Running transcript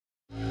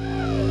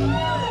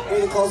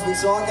Cosmic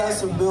Psychos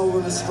from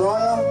Melbourne,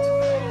 Australia.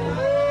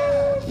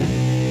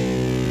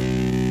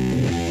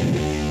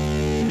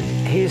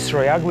 Here's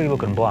three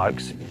ugly-looking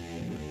blokes,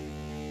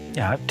 you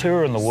know,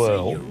 touring the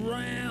world,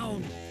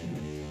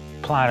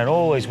 playing in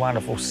all these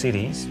wonderful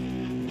cities,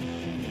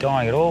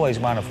 dining at all these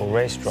wonderful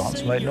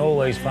restaurants, meeting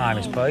all these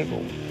famous people.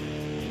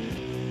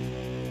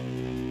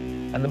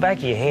 In the back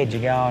of your head,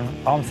 you're going,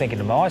 I'm thinking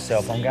to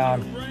myself, I'm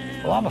going,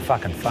 well, I'm a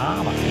fucking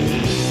farmer.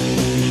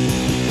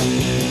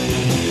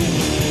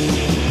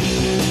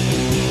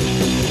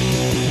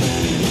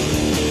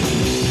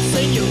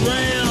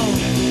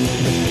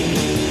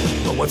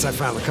 But once I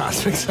found the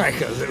Cosmic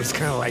Psychos, it was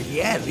kind of like,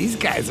 yeah, these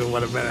guys are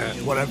what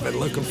I've been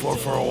looking for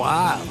a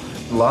while.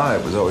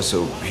 Live was always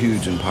so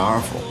huge and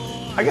powerful.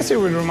 I guess it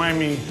would remind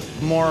me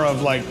more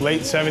of like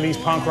late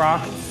 70s punk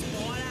rock.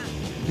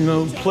 You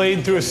know,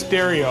 played through a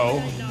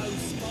stereo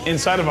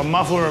inside of a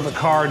muffler of a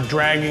car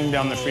dragging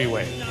down the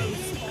freeway.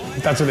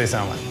 That's what they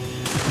sound like.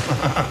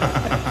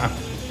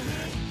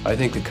 I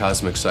think the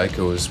Cosmic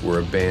Psychos were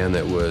a band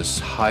that was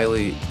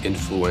highly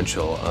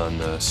influential on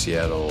the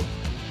Seattle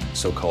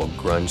so-called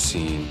grunge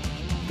scene.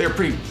 They're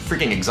pretty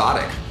freaking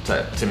exotic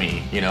to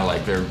me, you know,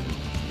 like they're,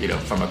 you know,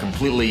 from a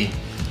completely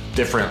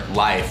different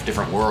life,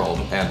 different world,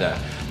 and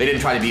they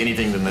didn't try to be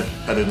anything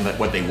other than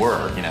what they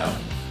were, you know.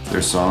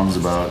 Their songs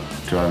about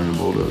driving a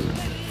bulldozer.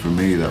 For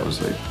me, that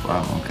was like,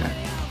 wow, okay,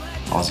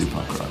 Aussie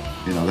punk rock.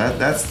 You know,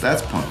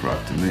 that's punk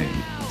rock to me.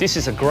 This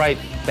is a great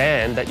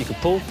band that you could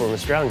pull from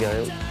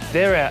Australia.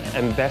 They're our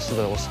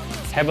ambassadors.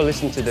 Have a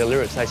listen to their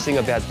lyrics. They sing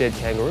about dead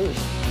kangaroos.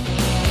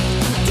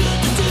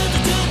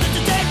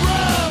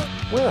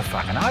 We were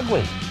fucking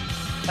ugly.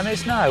 And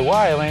there's no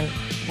way, I mean,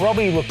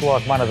 Robbie looked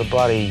like one of the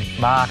bloody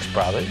Marx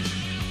brothers.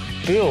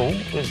 Bill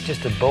was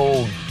just a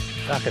bald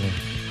fucking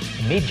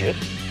midget.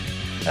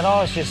 And I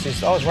was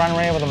running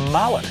around with a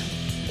mullet.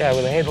 Yeah,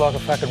 with a head like a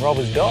fucking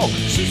robber's dog.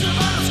 She's a